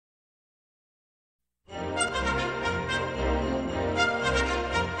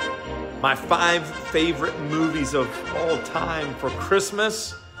My 5 favorite movies of all time for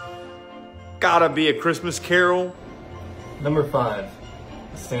Christmas. Gotta be A Christmas Carol. Number 5,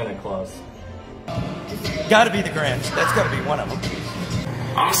 Santa Claus. Gotta be The Grinch. That's gotta be one of them.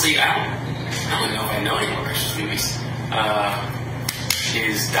 Honestly, I don't know if I know any more Christmas movies.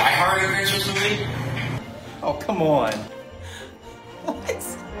 Is Die Hard a Christmas movie? Oh, come on. What?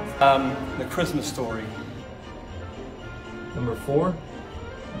 The Christmas Story. Number 4,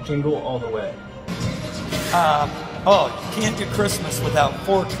 Jingle All the Way. Oh, you can't do Christmas without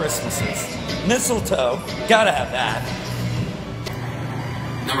 4 Christmases. Mistletoe, gotta have that.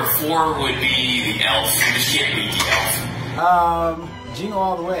 Number 4 would be The Elf. You just can't beat The Elf. Jingle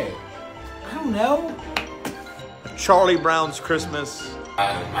All the Way. I don't know. Charlie Brown's Christmas.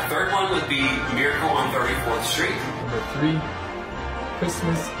 My 3rd one would be Miracle on 34th Street. Number 3,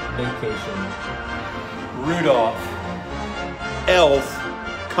 Christmas Vacation. Rudolph. Elf.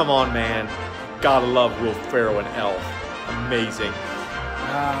 Come on, man. Gotta love Will Ferrell and Elf. Amazing.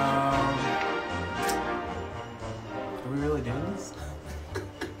 Are we really doing this?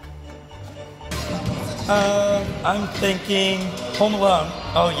 I'm thinking Home Alone.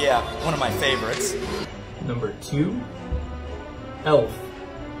 Oh yeah, one of my favorites. Number 2, Elf.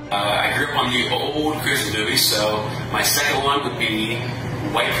 I grew up on the old Christmas movies, so my 2nd one would be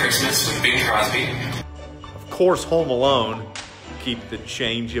White Christmas with Bing Crosby. Of course, Home Alone. Keep the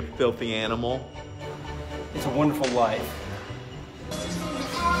change, you filthy animal. It's a Wonderful Life.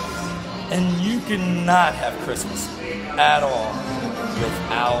 And you cannot have Christmas at all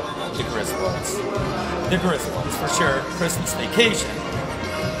without the Griswolds. The Griswolds, for sure. Christmas Vacation.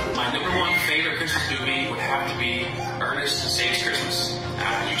 My number 1 favorite Christmas movie would have to be Ernest Saves Christmas.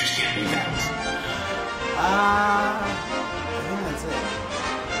 You just can't beat that. I think that's it.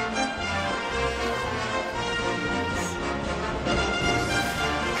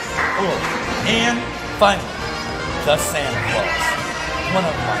 Oh, and finally, The Santa Claus. One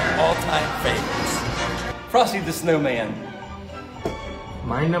of my all-time favorites. Frosty the Snowman.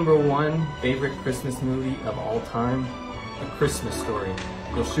 My number 1 favorite Christmas movie of all time, A Christmas Story.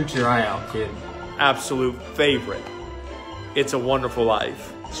 You'll shoot your eye out, kid. Absolute favorite. It's a Wonderful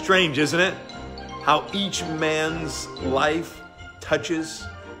Life. Strange, isn't it? How each man's life touches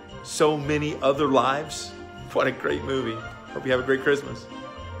so many other lives. What a great movie. Hope you have a great Christmas.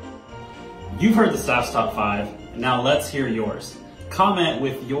 You've heard the staff's top 5, now let's hear yours. Comment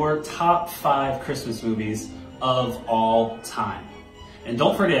with your top 5 Christmas movies of all time. And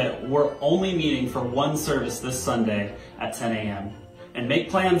don't forget, we're only meeting for one service this Sunday at 10 a.m. And make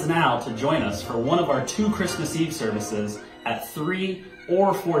plans now to join us for one of our 2 Christmas Eve services at 3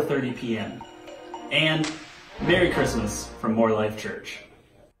 or 4:30 p.m. And Merry Christmas from More Life Church.